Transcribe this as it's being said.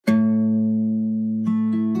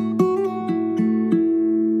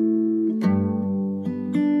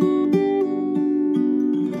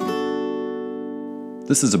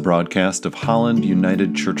This is a broadcast of Holland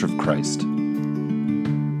United Church of Christ. At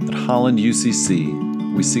Holland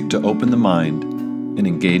UCC, we seek to open the mind and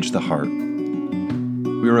engage the heart.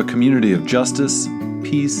 We are a community of justice,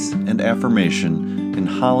 peace, and affirmation in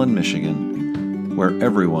Holland, Michigan, where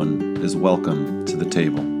everyone is welcome to the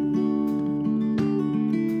table.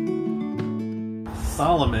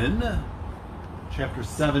 Solomon, chapter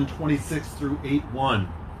 7, 26 through 8:1.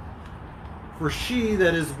 For she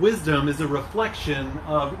that is wisdom is a reflection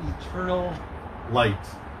of eternal light,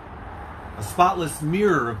 a spotless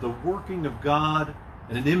mirror of the working of God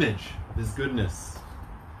and an image of his goodness.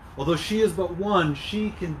 Although she is but one,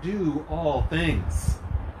 she can do all things.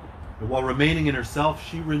 But while remaining in herself,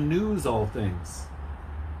 she renews all things.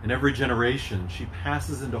 In every generation, she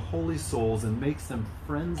passes into holy souls and makes them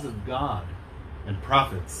friends of God and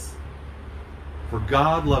prophets. For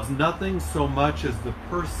God loves nothing so much as the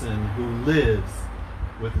person who lives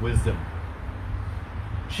with wisdom.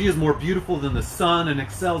 She is more beautiful than the sun and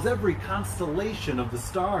excels every constellation of the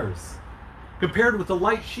stars. Compared with the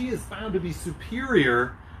light, she is found to be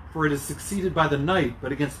superior, for it is succeeded by the night,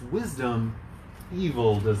 but against wisdom,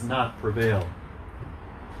 evil does not prevail.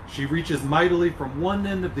 She reaches mightily from one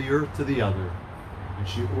end of the earth to the other, and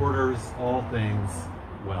she orders all things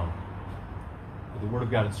well. For the word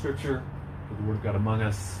of God in Scripture, for the word of God among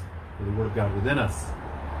us, for the word of God within us.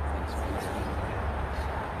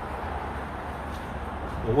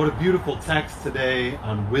 Well, what a beautiful text today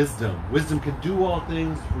on wisdom. Wisdom can do all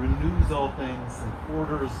things, renews all things, and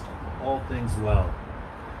orders all things well.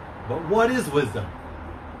 But what is wisdom?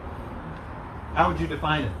 How would you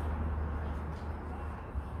define it?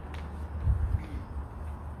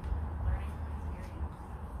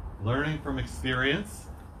 Learning from experience.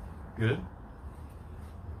 Good.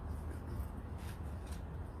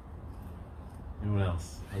 Anyone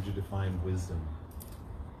else? How would you define wisdom?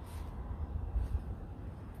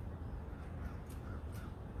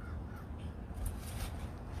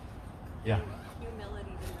 Yeah.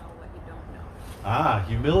 Humility to know what you don't know. Ah,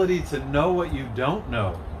 humility to know what you don't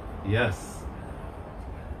know. Yes.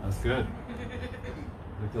 That's good.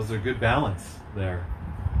 I think those are good balance there.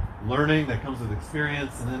 Learning that comes with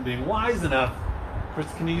experience, and then being wise enough.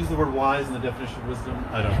 Chris, can you use the word wise in the definition of wisdom?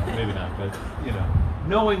 I don't know, maybe not, but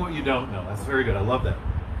knowing what you don't know. That's very good. I love that.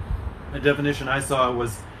 The definition I saw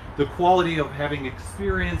was the quality of having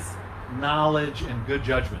experience, knowledge, and good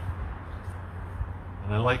judgment.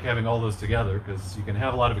 And I like having all those together because you can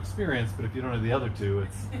have a lot of experience, but if you don't have the other two,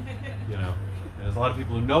 it's, there's a lot of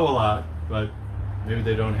people who know a lot, but maybe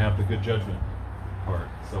they don't have the good judgment part.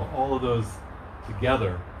 So all of those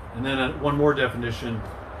together. And then one more definition,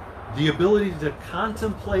 the ability to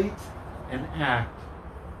contemplate and act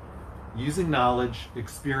using knowledge,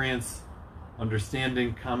 experience,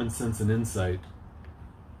 understanding, common sense, and insight.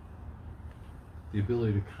 The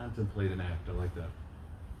ability to contemplate and act. I like that.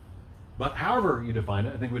 But however you define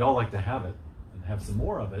it, I think we'd all like to have it and have some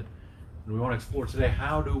more of it. And we want to explore today,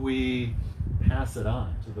 how do we pass it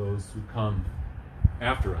on to those who come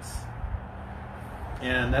after us?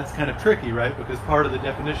 And that's kind of tricky, right? Because part of the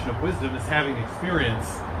definition of wisdom is having experience.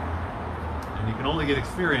 And you can only get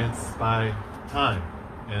experience by time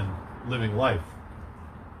and living life.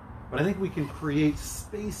 But I think we can create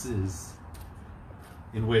spaces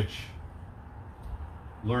in which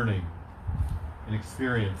learning and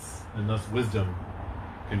experience and thus wisdom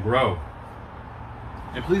can grow.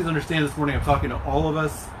 And please understand this morning I'm talking to all of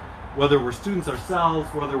us, whether we're students ourselves,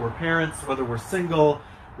 whether we're parents, whether we're single,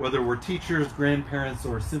 whether we're teachers, grandparents,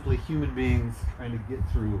 or simply human beings trying to get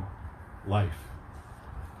through life.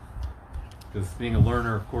 Because being a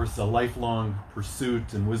learner, of course, is a lifelong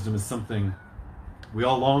pursuit, and wisdom is something we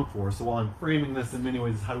all long for. So while I'm framing this in many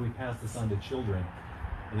ways, how do we pass this on to children?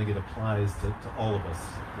 I think it applies to all of us,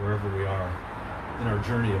 wherever we are in our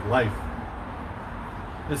journey of life.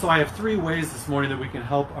 And so I have three ways this morning that we can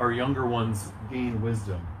help our younger ones gain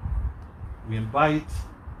wisdom. We invite,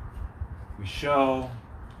 we show,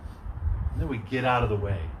 and then we get out of the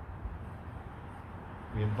way.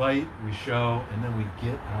 We invite, we show, and then we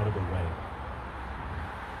get out of the way.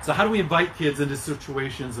 So how do we invite kids into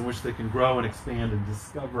situations in which they can grow and expand and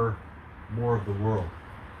discover more of the world?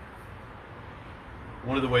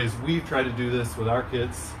 One of the ways we've tried to do this with our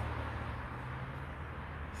kids,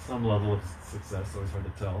 some level of success, always hard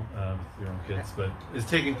to tell with your own kids, but is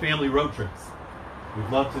taking family road trips. We'd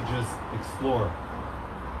love to just explore.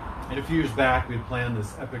 And a few years back, we had planned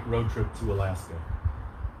this epic road trip to Alaska.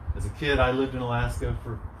 As a kid, I lived in Alaska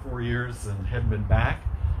for 4 years and hadn't been back.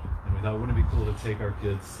 And we thought, wouldn't it be cool to take our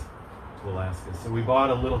kids to Alaska? So we bought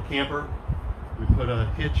a little camper. We put a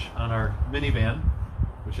hitch on our minivan,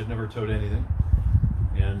 which had never towed anything.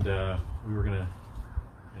 And we were going to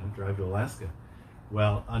and drive to Alaska.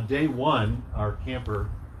 Well, on day one, our camper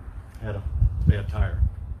had a bad tire.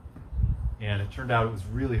 And it turned out it was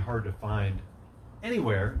really hard to find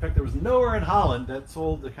anywhere. In fact, there was nowhere in Holland that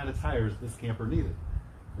sold the kind of tires this camper needed.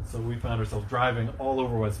 And so we found ourselves driving all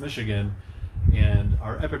over West Michigan, and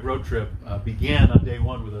our epic road trip began on day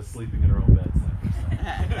one with us sleeping in our own beds.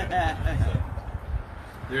 So,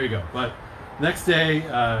 there you go. But next day,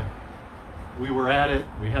 we were at it.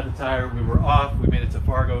 We had the tire. We were off. We made it to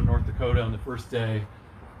Fargo, North Dakota on the first day,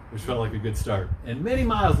 which felt like a good start. And many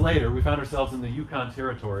miles later, we found ourselves in the Yukon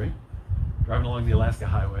Territory, driving along the Alaska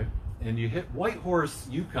Highway. And you hit Whitehorse,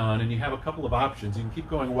 Yukon, and you have a couple of options. You can keep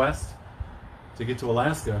going west to get to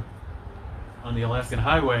Alaska on the Alaskan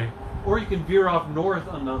Highway, or you can veer off north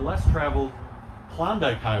on the less traveled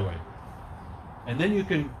Klondike Highway. And then you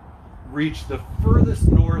can reach the furthest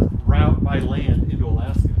north route by land into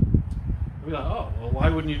Alaska. And we thought, oh, well, why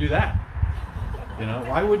wouldn't you do that? You know,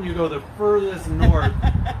 why wouldn't you go the furthest north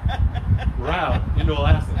route into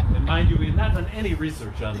Alaska? And mind you, we've not done any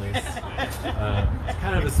research on this. It's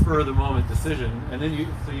kind of a spur-of-the-moment decision. And then you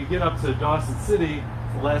get up to Dawson City,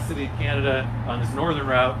 the last city in Canada, on this northern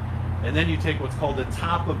route, and then you take what's called the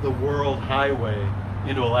top of the world highway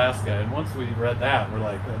into Alaska. And once we read that, we're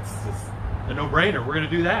like, that's just a no-brainer. We're going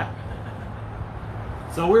to do that.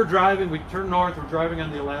 So we're driving. We turn north. We're driving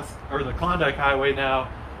on the Klondike Highway now,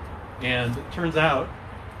 and it turns out,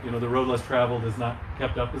 you know, the road less traveled is not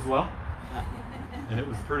kept up as well, and it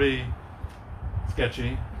was pretty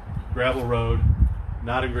sketchy, gravel road,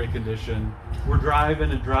 not in great condition. We're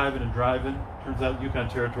driving and driving and driving. Turns out Yukon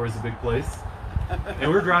Territory is a big place.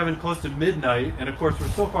 And we're driving close to midnight, and of course we're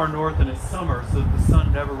so far north and it's summer, so the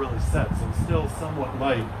sun never really sets, so it's still somewhat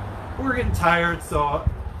light. But we're getting tired, so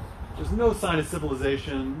there's no sign of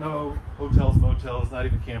civilization, no hotels, motels, not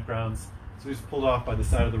even campgrounds. So we just pulled off by the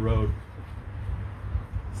side of the road,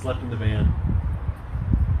 slept in the van.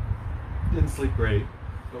 Didn't sleep great,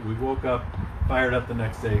 but we woke up, fired up the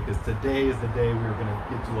next day, because today is the day we were going to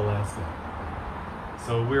get to Alaska.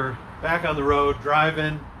 So we're back on the road,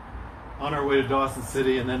 driving on our way to Dawson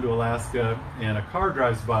City and then to Alaska, and a car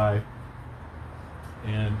drives by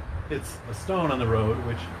and hits a stone on the road,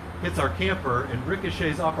 which hits our camper and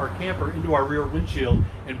ricochets off our camper into our rear windshield,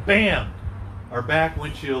 and bam! Our back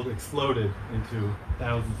windshield exploded into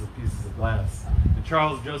thousands of pieces of glass. And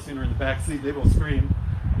Charles and Josephine were in the back seat. They both screamed,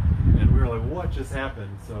 and we were like, what just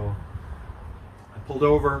happened? So I pulled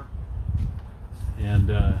over, and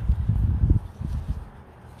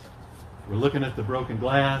we're looking at the broken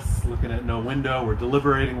glass, looking at no window. We're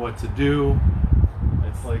deliberating what to do.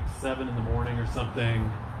 It's like 7 in the morning or something.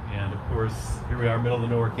 And of course, here we are, middle of the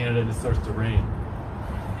nowhere, Canada, and it starts to rain.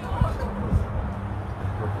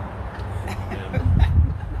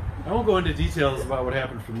 And I won't go into details about what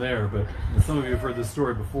happened from there, but some of you have heard this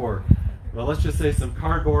story before. Well, let's just say some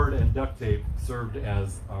cardboard and duct tape served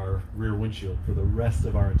as our rear windshield for the rest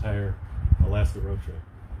of our entire Alaska road trip.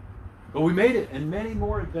 But we made it, and many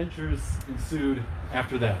more adventures ensued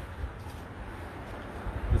after that.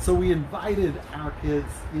 And so we invited our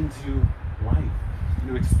kids into life,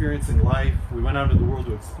 into experiencing life. We went out into the world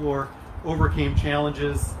to explore, overcame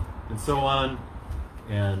challenges, and so on,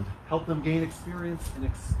 and helped them gain experience, and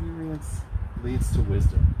experience leads to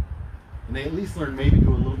wisdom. And they at least learn maybe do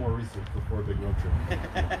a little more research before a big road trip.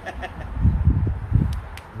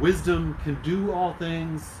 Wisdom can do all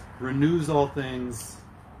things, renews all things,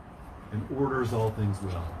 and orders all things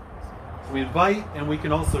well. So we invite, and we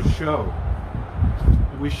can also show.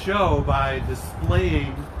 And we show by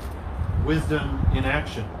displaying wisdom in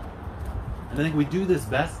action. And I think we do this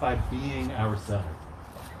best by being ourselves,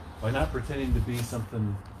 by not pretending to be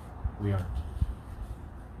something we aren't.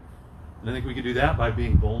 And I think we can do that by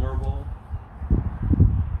being vulnerable,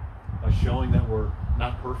 by showing that we're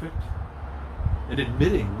not perfect, and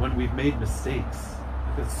admitting when we've made mistakes. I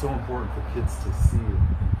think that's so important for kids to see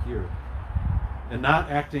and hear. And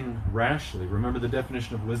not acting rashly. Remember the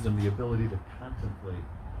definition of wisdom, the ability to contemplate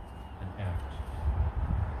and act.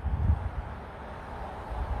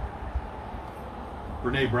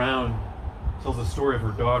 Brene Brown tells a story of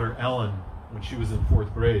her daughter, Ellen, when she was in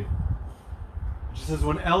 4th grade. She says,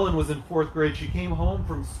 when Ellen was in 4th grade, she came home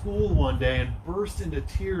from school one day and burst into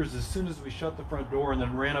tears as soon as we shut the front door, and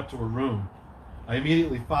then ran up to her room. I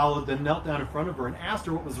immediately followed, then knelt down in front of her and asked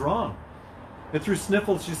her what was wrong. And through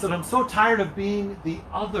sniffles, she said, I'm so tired of being the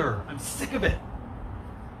other. I'm sick of it.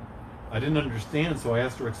 I didn't understand, so I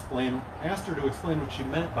asked her to explain what she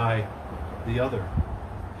meant by the other.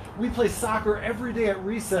 We play soccer every day at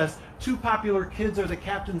recess. 2 popular kids are the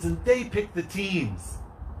captains, and they pick the teams.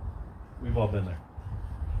 We've all been there.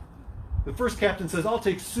 The first captain says, I'll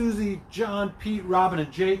take Susie, John, Pete, Robin,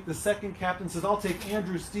 and Jake. The second captain says, I'll take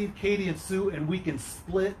Andrew, Steve, Katie, and Sue, and we can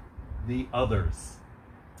split the others.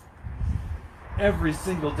 Every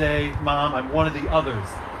single day, Mom, I'm one of the others.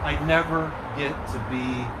 I never get to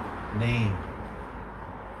be named.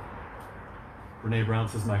 Brene Brown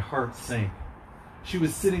says, my heart sank. She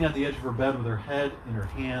was sitting on the edge of her bed with her head in her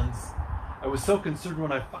hands. I was so concerned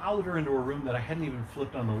when I followed her into her room that I hadn't even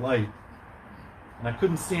flipped on the light. And I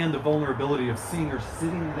couldn't stand the vulnerability of seeing her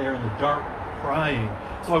sitting there in the dark, crying.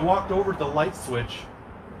 So I walked over to the light switch.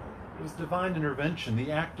 It was divine intervention.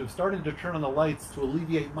 The act of starting to turn on the lights to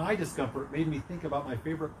alleviate my discomfort made me think about my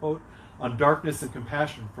favorite quote on darkness and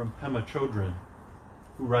compassion from Pema Chodron,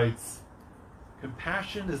 who writes,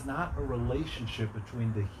 compassion is not a relationship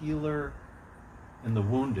between the healer and the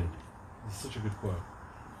wounded. This is such a good quote.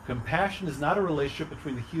 Compassion is not a relationship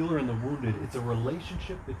between the healer and the wounded. It's a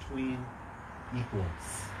relationship between equals.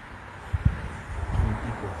 Between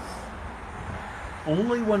equals.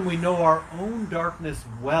 Only when we know our own darkness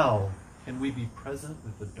well can we be present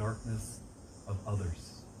with the darkness of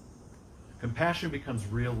others. Compassion becomes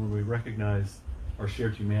real when we recognize our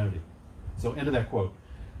shared humanity. So, end of that quote.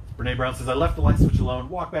 Brene Brown says, I left the light switch alone,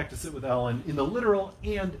 walked back to sit with Ellen in the literal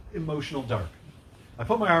and emotional dark. I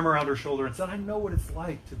put my arm around her shoulder and said, I know what it's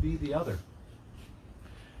like to be the other.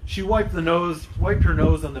 She wiped her nose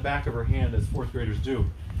on the back of her hand, as fourth graders do,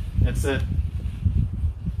 and said,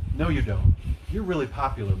 no, you don't. You're really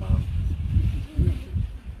popular, Mom.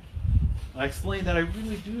 I explained that I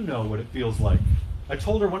really do know what it feels like. I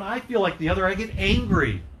told her when I feel like the other, I get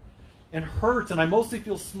angry and hurt, and I mostly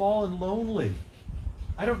feel small and lonely.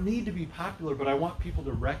 I don't need to be popular, but I want people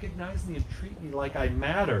to recognize me and treat me like I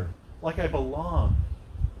matter, like I belong.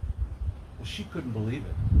 Well, she couldn't believe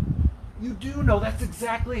it. You do know, that's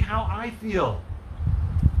exactly how I feel.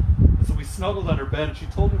 And so we snuggled on her bed, and she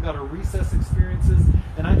told me about her recess experiences,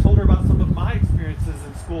 and I told her about some of my experiences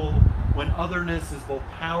in school when otherness is both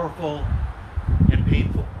powerful and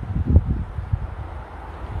painful.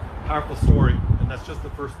 Powerful story, and that's just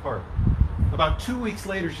the first part. About 2 weeks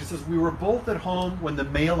later, she says, we were both at home when the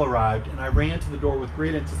mail arrived, and I ran to the door with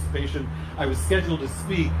great anticipation. I was scheduled to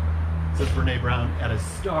speak, says Brene Brown, at a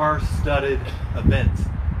star-studded event,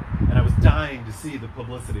 and I was dying to see the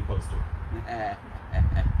publicity poster.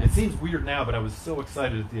 It seems weird now, but I was so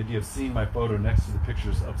excited at the idea of seeing my photo next to the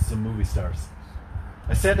pictures of some movie stars.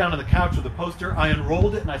 I sat down on the couch with the poster, I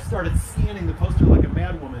unrolled it, and I started scanning the poster like a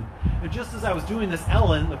madwoman. And just as I was doing this,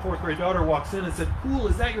 Ellen, the fourth grade daughter, walks in and said, cool,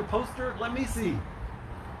 is that your poster? Let me see.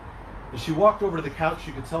 As she walked over to the couch,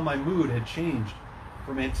 you could tell my mood had changed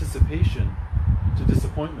from anticipation to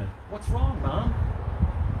disappointment. What's wrong, Mom?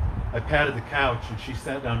 I patted the couch, and she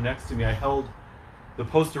sat down next to me. I held the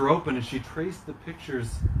poster open, and she traced the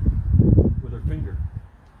pictures with her finger.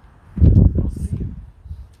 I don't see you.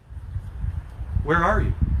 Where are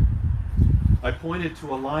you? I pointed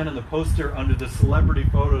to a line on the poster under the celebrity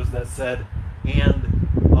photos that said, and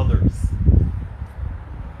others.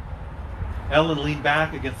 Ellen leaned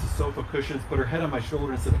back against the sofa cushions, put her head on my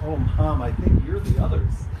shoulder and said, oh, Mom, I think you're the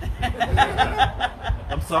others.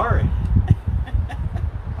 I'm sorry.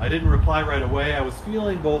 I didn't reply right away. I was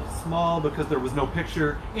feeling both small because there was no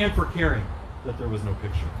picture and for caring that there was no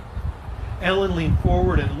picture. Ellen leaned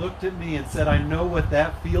forward and looked at me and said, I know what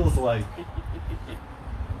that feels like.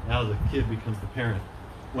 Now the kid becomes the parent.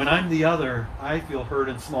 When I'm the other, I feel hurt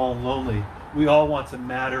and small and lonely. We all want to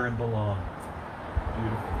matter and belong.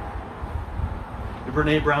 Beautiful. And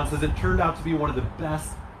Brene Brown says, it turned out to be one of the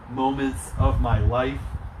best moments of my life.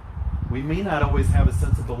 We may not always have a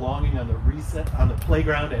sense of belonging on the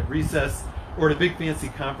playground at recess or at a big fancy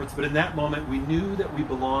conference, but in that moment we knew that we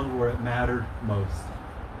belonged where it mattered most,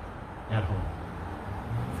 at home.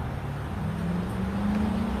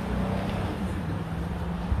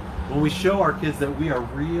 When we show our kids that we are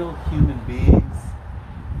real human beings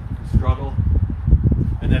who struggle,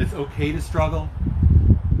 and that it's okay to struggle,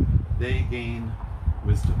 they gain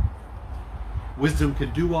wisdom. Wisdom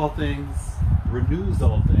can do all things, renews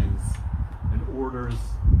all things, and orders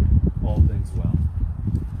all things well.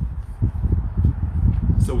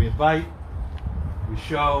 So we invite, we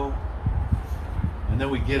show, and then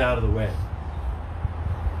we get out of the way.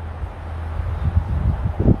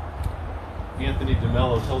 Anthony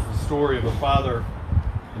DeMello tells the story of a father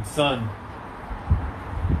and son,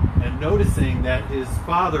 and noticing that his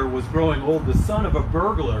father was growing old, the son of a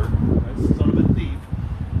burglar, right, the son of a thief,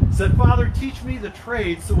 said, Father, teach me the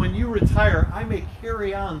trade so when you retire, I may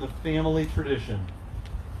carry on the family tradition.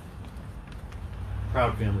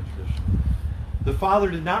 Proud family tradition. The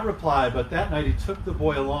father did not reply, but that night he took the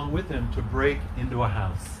boy along with him to break into a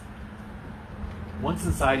house. Once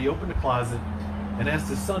inside, he opened a closet and asked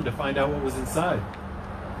his son to find out what was inside.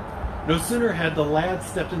 No sooner had the lad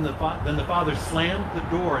stepped in than the father slammed the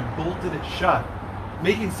door and bolted it shut,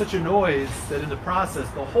 making such a noise that in the process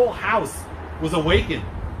the whole house was awakened.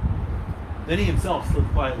 Then he himself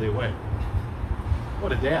slipped quietly away.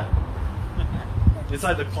 What a dad.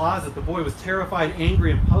 Inside the closet, the boy was terrified,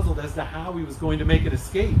 angry, and puzzled as to how he was going to make an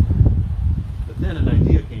escape. But then an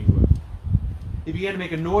idea came to him. He began to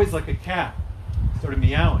make a noise like a cat, started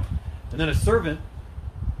meowing. And then a servant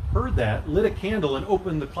heard that, lit a candle, and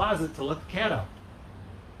opened the closet to let the cat out.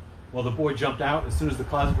 Well, the boy jumped out as soon as the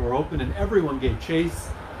closet door opened, and everyone gave chase.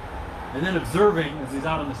 And then observing, as he's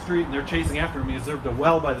out on the street and they're chasing after him, he observed a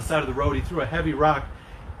well by the side of the road. He threw a heavy rock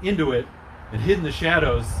into it and hid in the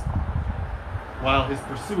shadows while his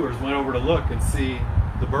pursuers went over to look and see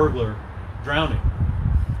the burglar drowning.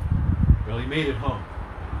 Well, he made it home.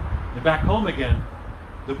 And back home again,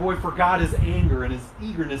 the boy forgot his anger and his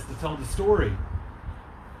eagerness to tell the story.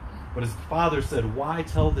 But his father said, "Why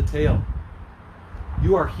tell the tale?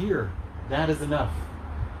 You are here. That is enough.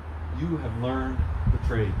 You have learned the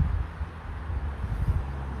trade."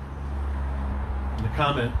 And the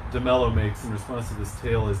comment DeMello makes in response to this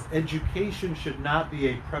tale is, education should not be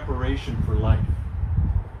a preparation for life.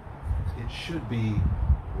 It should be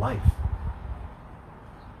life.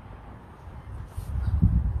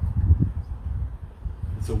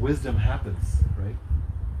 And so wisdom happens, right?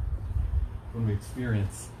 When we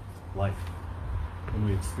experience life. When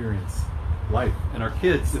we experience life. And our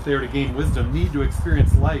kids, if they are to gain wisdom, need to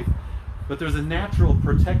experience life. But there's a natural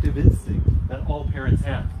protective instinct that all parents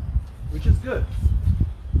have, which is good.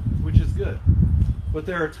 Which is good. But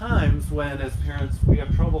there are times when, as parents, we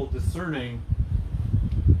have trouble discerning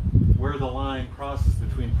where the line crosses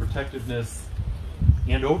between protectiveness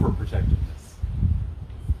and overprotectiveness.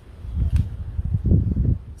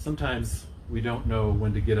 Sometimes we don't know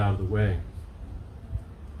when to get out of the way.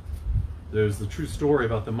 There's the true story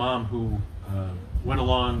about the mom who went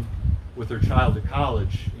along with her child to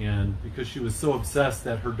college, and because she was so obsessed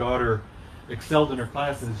that her daughter excelled in her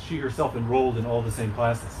classes, she herself enrolled in all the same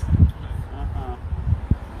classes.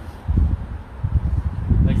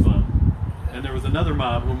 Thanks, Mom. And there was another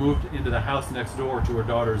mom who moved into the house next door to her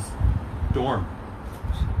daughter's dorm,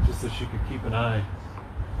 just so she could keep an eye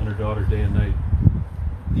on her daughter day and night,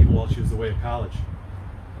 even while she was away at college.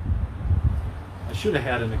 I should have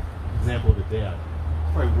had an example of a dad.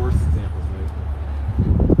 Probably worse examples, right?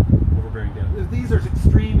 Overbearing dad. These are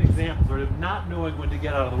extreme examples, right, of not knowing when to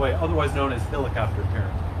get out of the way, otherwise known as helicopter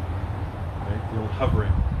parenting. Right? The old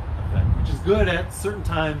hovering effect, which is good at certain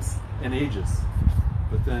times and ages,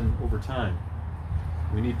 but then over time,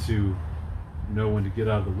 we need to know when to get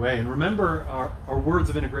out of the way. And remember our words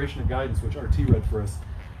of integration and guidance, which RT read for us,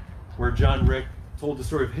 where John Rick told the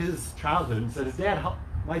story of his childhood and said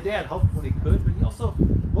my dad helped when he could, but he also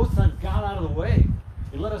most of the time got out of the way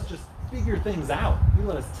and let us just figure things out. He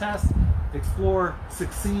let us test, explore,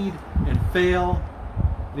 succeed, and fail.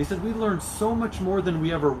 And he said we learned so much more than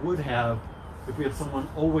we ever would have if we had someone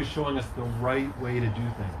always showing us the right way to do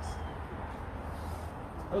things.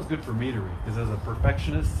 That was good for me to read, because as a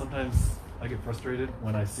perfectionist, sometimes I get frustrated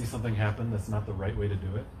when I see something happen that's not the right way to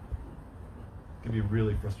do it. It can be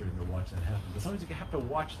really frustrating to watch that happen. But sometimes you have to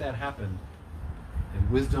watch that happen, and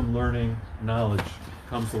wisdom, learning, knowledge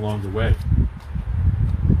comes along the way.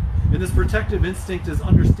 And this protective instinct is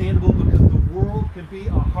understandable because the world can be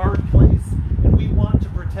a hard place, and we want to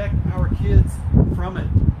protect our kids from it.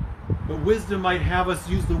 But wisdom might have us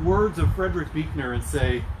use the words of Frederick Buechner and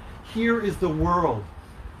say, here is the world.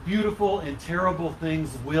 Beautiful and terrible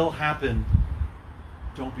things will happen.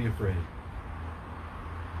 Don't be afraid.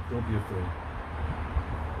 Don't be afraid.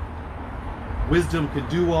 Wisdom can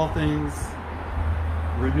do all things,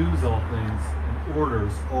 renews all things, and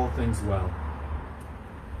orders all things well.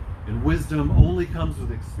 And wisdom only comes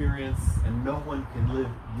with experience, and no one can live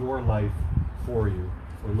your life for you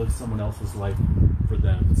or live someone else's life for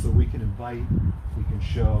them. And so we can invite, we can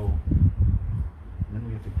show, and then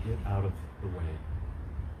we have to get out of the way.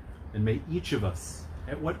 And may each of us,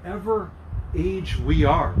 at whatever age we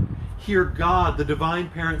are, hear God, the divine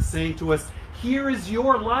parent, saying to us, here is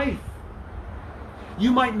your life.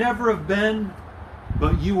 You might never have been,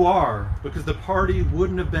 but you are, because the party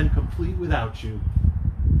wouldn't have been complete without you.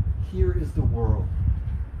 Here is the world.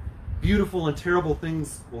 Beautiful and terrible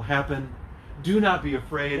things will happen. Do not be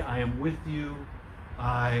afraid. I am with you.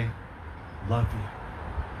 I love you.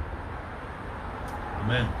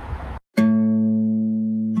 Amen.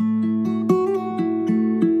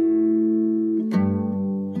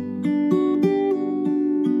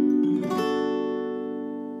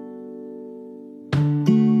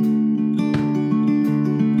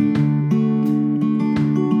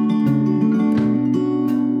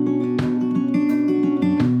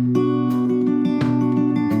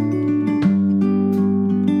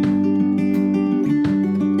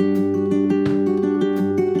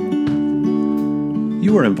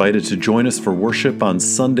 are invited to join us for worship on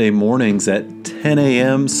Sunday mornings at 10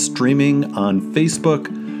 a.m. streaming on Facebook.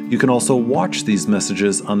 You can also watch these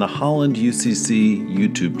messages on the Holland UCC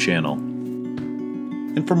YouTube channel.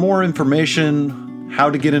 And for more information,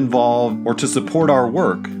 how to get involved, or to support our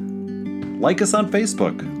work, like us on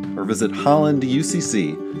Facebook or visit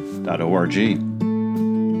hollanducc.org.